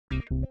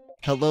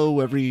Hello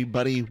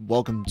everybody,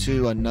 welcome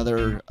to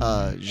another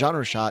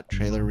Genre Shot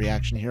trailer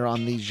reaction here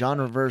on the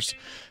GenreVerse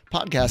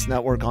podcast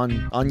network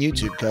on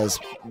YouTube, because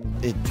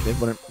it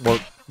wouldn't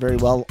work very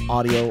well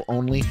audio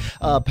only.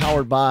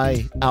 Powered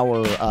by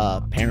our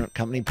parent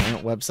company,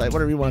 parent website,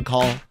 whatever you want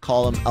to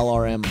call them,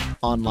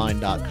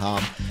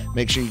 lrmonline.com.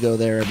 Make sure you go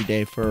there every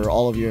day for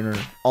all of your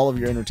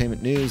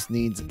entertainment news,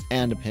 needs,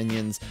 and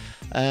opinions,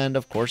 and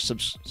of course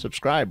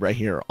subscribe right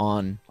here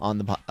on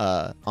the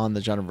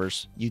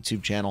GenreVerse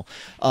YouTube channel.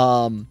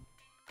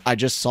 I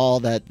just saw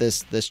that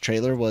this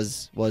trailer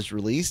was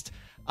released.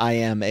 I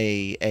am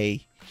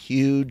a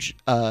huge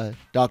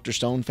Dr.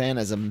 Stone fan.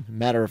 As a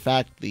matter of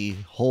fact, the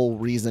whole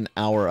reason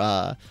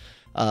our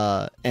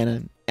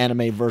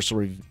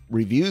Anime-versal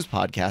reviews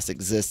podcast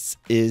exists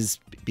is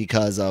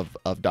because of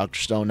Dr.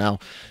 Stone. Now,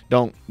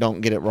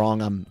 don't get it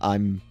wrong.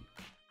 I'm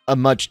a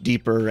much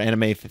deeper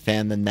anime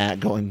fan than that,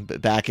 going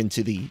back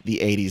into the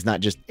 80s, not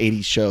just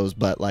 80s shows,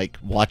 but like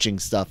watching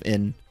stuff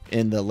in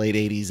the late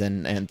 80s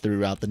and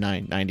throughout the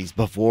 90s,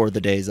 before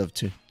the days of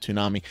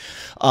Toonami.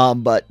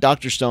 But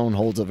Dr. Stone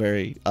holds a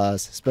very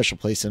special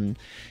place in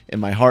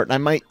my heart, and I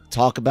might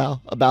talk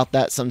about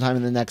that sometime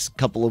in the next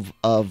couple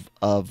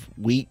of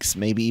weeks,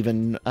 maybe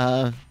even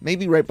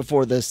maybe right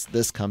before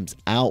this comes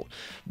out.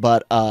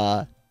 But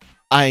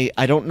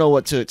I don't know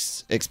what to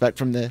expect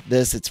from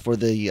this. It's for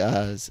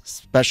the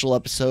special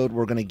episode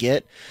we're gonna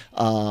get,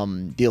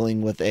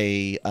 dealing with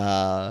a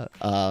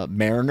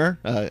mariner,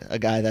 a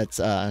guy that's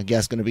I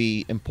guess gonna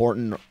be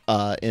important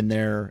in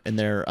their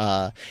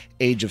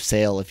age of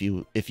sail, if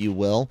you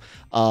will,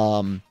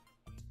 and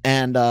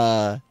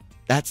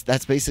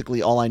that's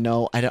basically all I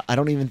know. I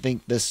don't even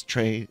think this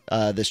trailer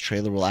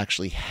will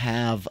actually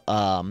have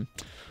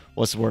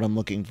what's the word I'm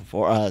looking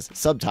for?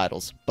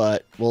 Subtitles,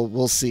 but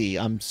we'll see.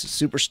 I'm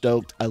super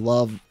stoked. I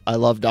love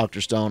Dr.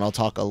 Stone. I'll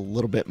talk a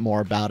little bit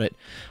more about it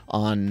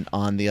on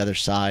the other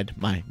side.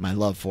 My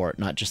love for it,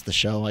 not just the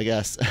show, I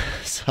guess.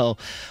 So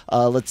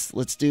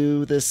let's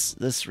do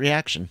this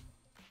reaction.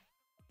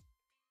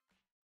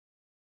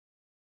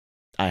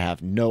 I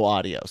have no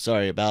audio.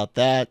 Sorry about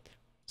that.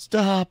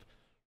 Stop.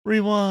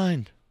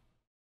 Rewind.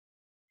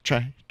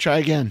 Try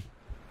again.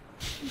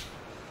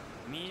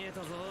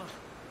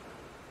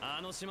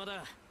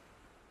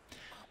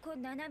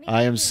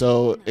 I am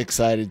so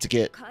excited to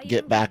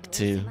get back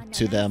to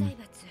them.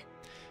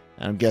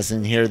 I'm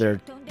guessing here they're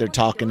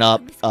talking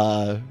up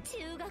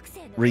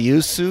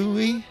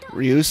Ryusui?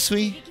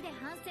 Ryusui?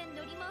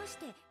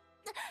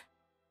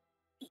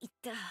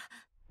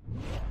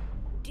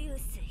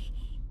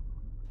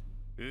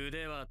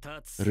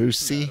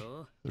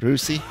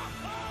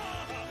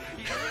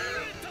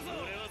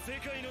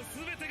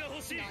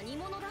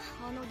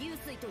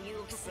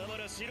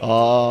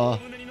 Oh,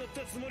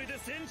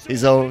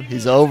 he's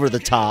over the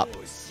top.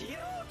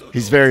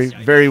 He's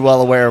very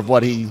well aware of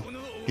what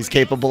he's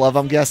capable of,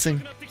 I'm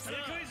guessing.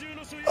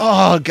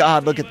 Oh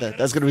God, look at that.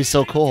 That's gonna be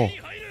so cool.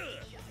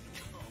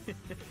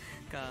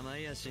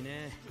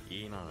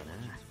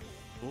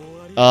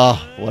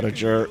 Oh, what a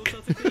jerk.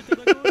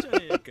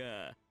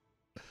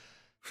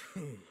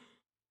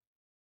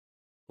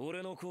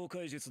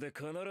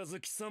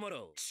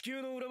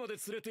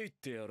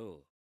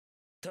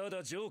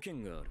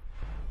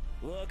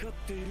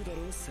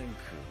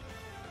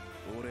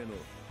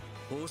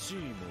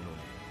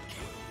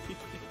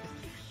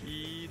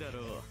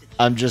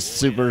 I'm just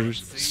super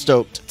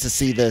stoked to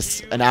see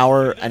this. An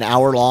hour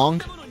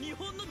long.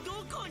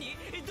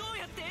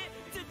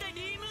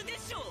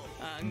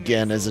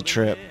 Again, is a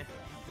trip.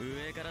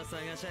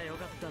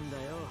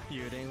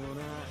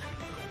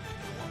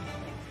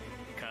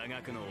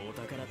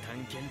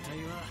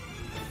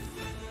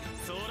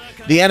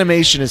 The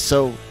animation is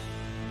so,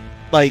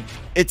 like,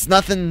 it's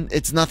nothing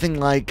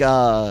like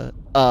July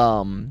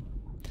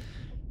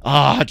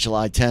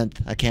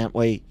 10th. I can't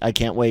wait.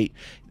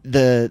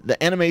 The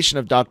animation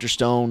of Dr.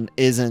 Stone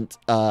isn't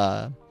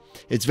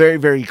it's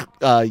very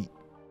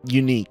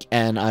unique,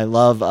 and I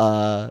love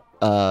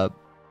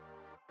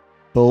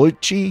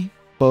Boichi.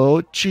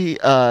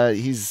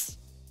 He's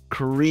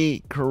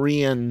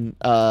Korean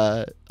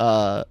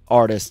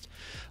artist,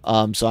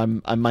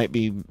 so I might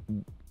be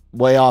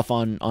way off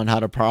on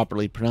how to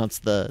properly pronounce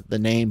the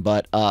name,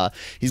 but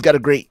he's got a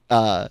great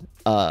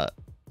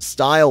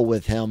style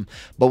with him.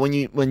 But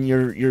when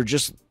you're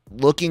just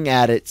looking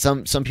at it,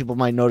 some people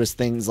might notice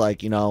things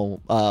like, you know,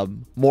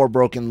 more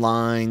broken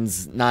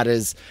lines, not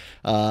as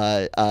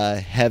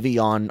heavy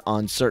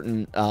on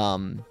certain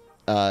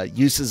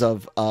uses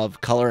of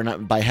color.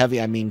 And by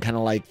heavy, I mean kind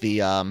of like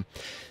the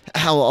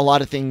how a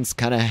lot of things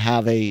kind of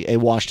have a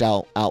washed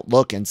out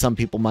look, and some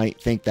people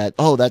might think that,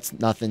 oh, that's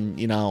nothing,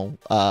 you know,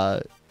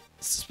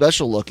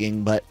 special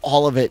looking, but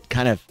all of it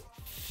kind of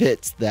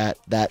fits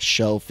that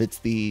show, fits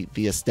the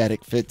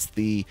aesthetic, fits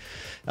the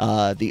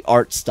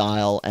art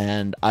style,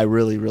 and I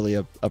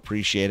really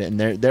appreciate it. And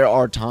there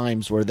are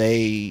times where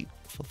they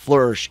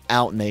flourish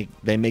out, and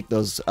they make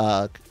those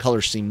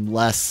colors seem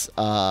less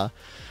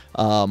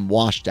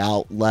washed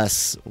out,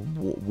 less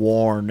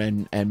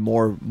worn, and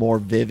more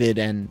vivid,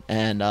 and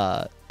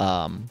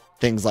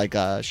things like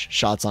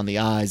shots on the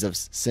eyes of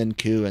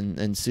Senku and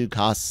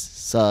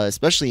Tsukasa,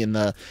 especially in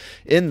the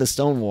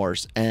Stone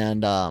Wars.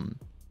 And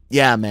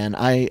yeah, man,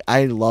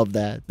 I love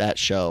that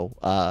show.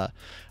 I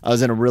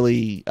was in a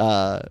really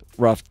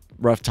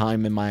rough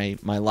time in my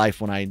life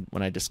when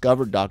I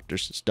discovered Dr.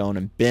 Stone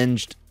and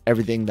binged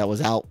everything that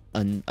was out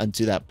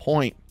unto that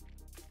point.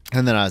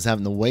 And then I was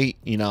having to wait,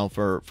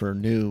 for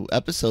new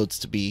episodes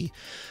to be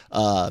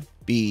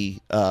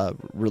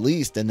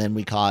released. And then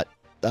we caught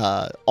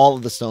all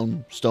of the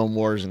Stone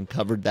Wars and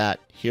covered that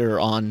here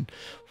on,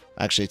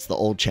 actually it's the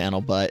old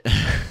channel, but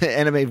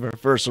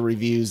NVMe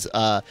Reviews.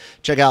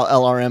 Check out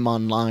LRM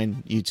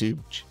Online YouTube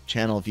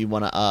channel if you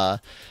want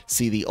to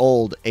see the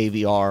old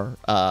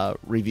AVR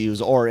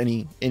reviews, or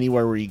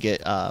anywhere where you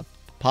get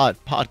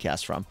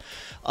podcasts from.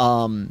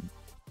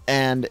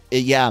 And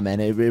yeah, man,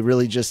 it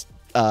really just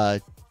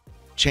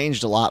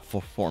changed a lot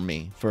for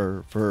me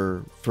for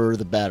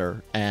the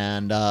better.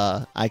 And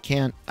I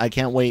can't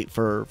wait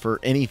for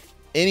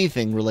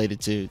anything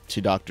related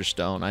to Dr.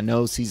 Stone. I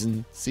know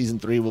season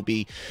 3 will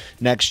be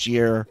next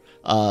year.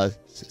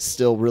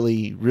 Still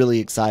really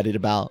excited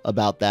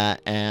about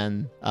that.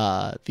 And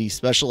the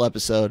special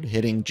episode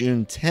hitting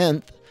June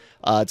 10th.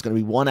 It's going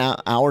to be 1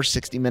 hour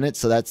 60 minutes,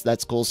 so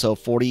that's cool. So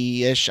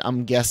 40-ish,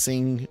 I'm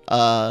guessing,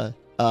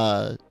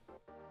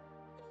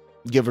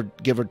 give or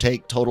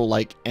take total,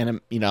 like,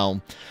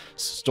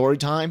 story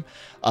time.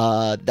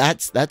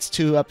 That's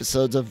 2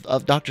 episodes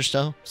of Dr.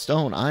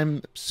 Stone.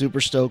 I'm super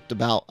stoked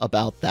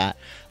about that.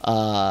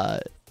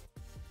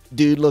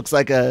 Dude looks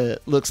like a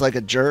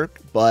jerk,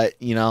 but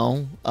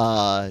you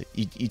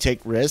take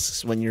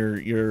risks when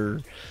you're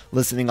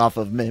listening off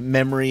of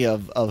memory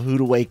of who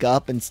to wake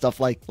up and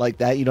stuff like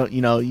that. You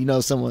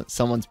don't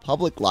someone's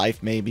public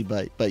life maybe,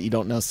 but you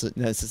don't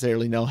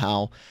necessarily know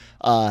how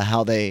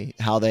they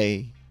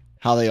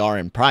are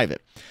in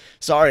private.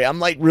 Sorry, I'm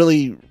like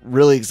really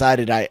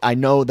excited. I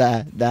know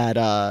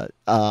that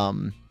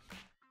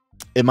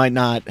it might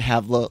not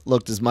have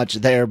looked as much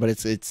there, but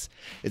it's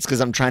because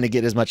I'm trying to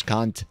get as much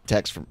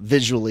context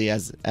visually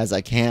as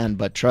I can.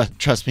 But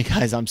trust me,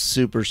 guys, I'm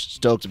super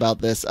stoked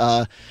about this.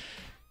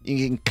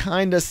 You can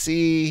kind of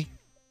see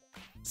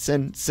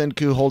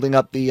Senku holding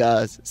up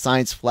the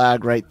science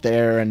flag right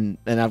there, and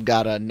I've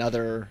got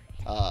another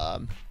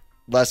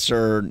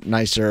lesser,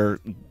 nicer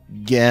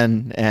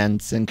Gen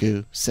and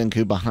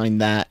Senku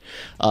behind that.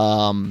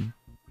 And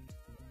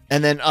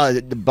then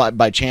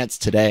by chance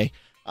today,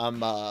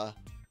 I'm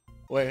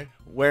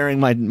wearing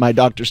my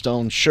Dr.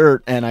 Stone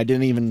shirt, and I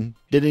didn't even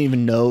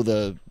know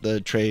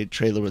the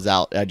trailer was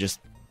out.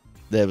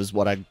 That was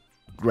what I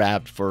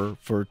grabbed for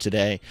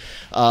today.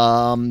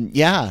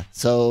 Yeah,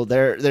 so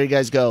there you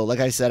guys go. Like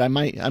I said, I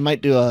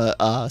might do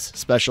a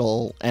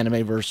special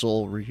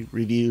Animeversal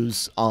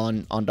reviews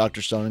on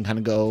Dr. Stone and kind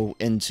of go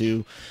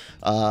into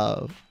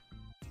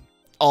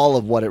all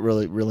of what it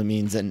really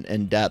means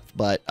in depth.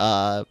 But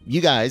you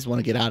guys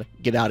want to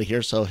get out of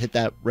here, so hit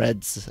that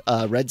red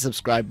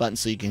subscribe button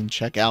so you can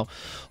check out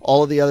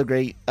all of the other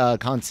great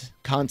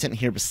content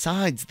here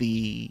besides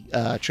the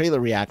trailer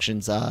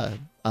reactions.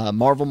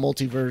 Marvel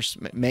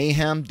Multiverse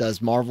Mayhem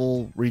does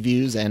Marvel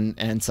reviews,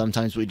 and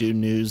sometimes we do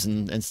news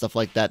and stuff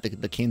like that.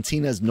 The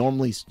Cantina is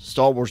normally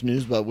Star Wars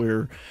news, but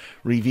we're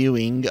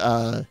reviewing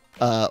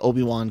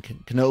Obi-Wan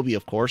Kenobi,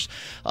 of course.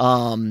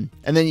 And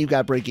then you've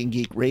got Breaking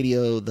Geek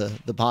Radio,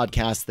 the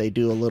podcast. They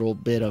do a little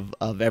bit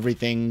of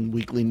everything,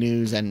 weekly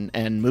news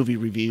and movie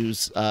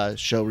reviews,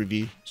 show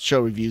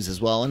reviews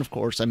as well. And of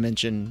course, I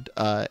mentioned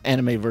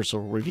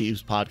Animeversal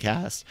Reviews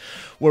podcast,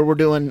 where we're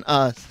doing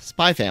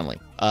Spy Family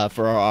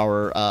for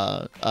our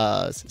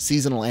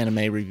seasonal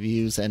anime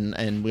reviews,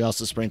 and we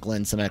also sprinkle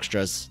in some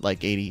extras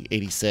like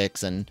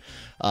 86 and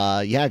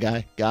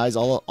yeah, guys,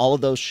 all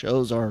of those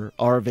shows are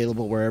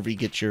available wherever you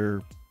get your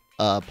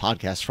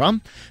podcasts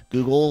from: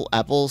 Google,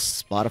 Apple,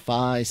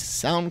 Spotify,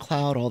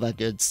 SoundCloud, all that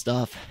good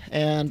stuff.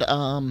 And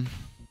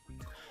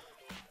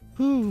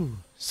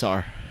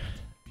sorry,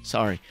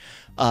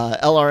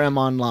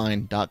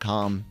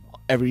 LRMonline.com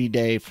every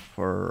day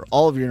for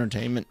all of your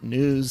entertainment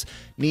news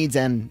needs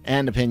and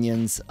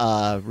opinions,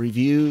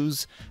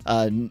 reviews,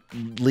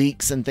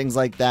 leaks and things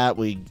like that.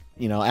 We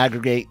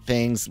aggregate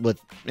things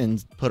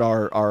and put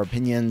our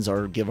opinions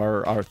or give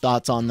our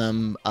thoughts on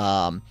them,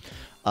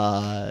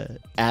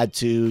 add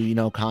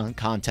to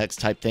context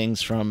type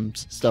things from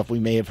stuff we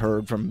may have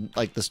heard from,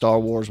 like, the Star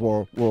Wars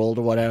world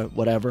or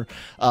whatever.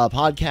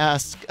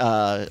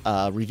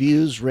 Podcasts,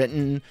 reviews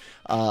written,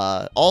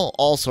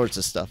 all sorts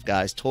of stuff,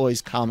 guys.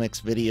 Toys, comics,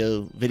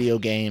 video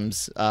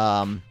games,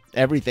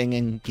 everything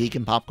in geek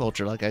and pop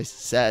culture, like I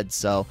said.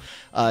 So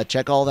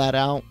check all that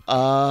out.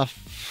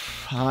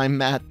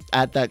 I'm at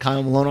that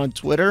Kyle Malone on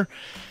Twitter,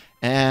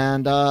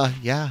 and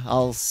yeah,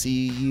 I'll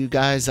see you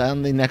guys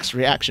on the next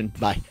reaction.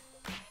 Bye.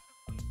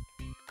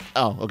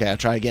 Oh, okay, I'll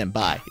try again.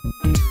 Bye.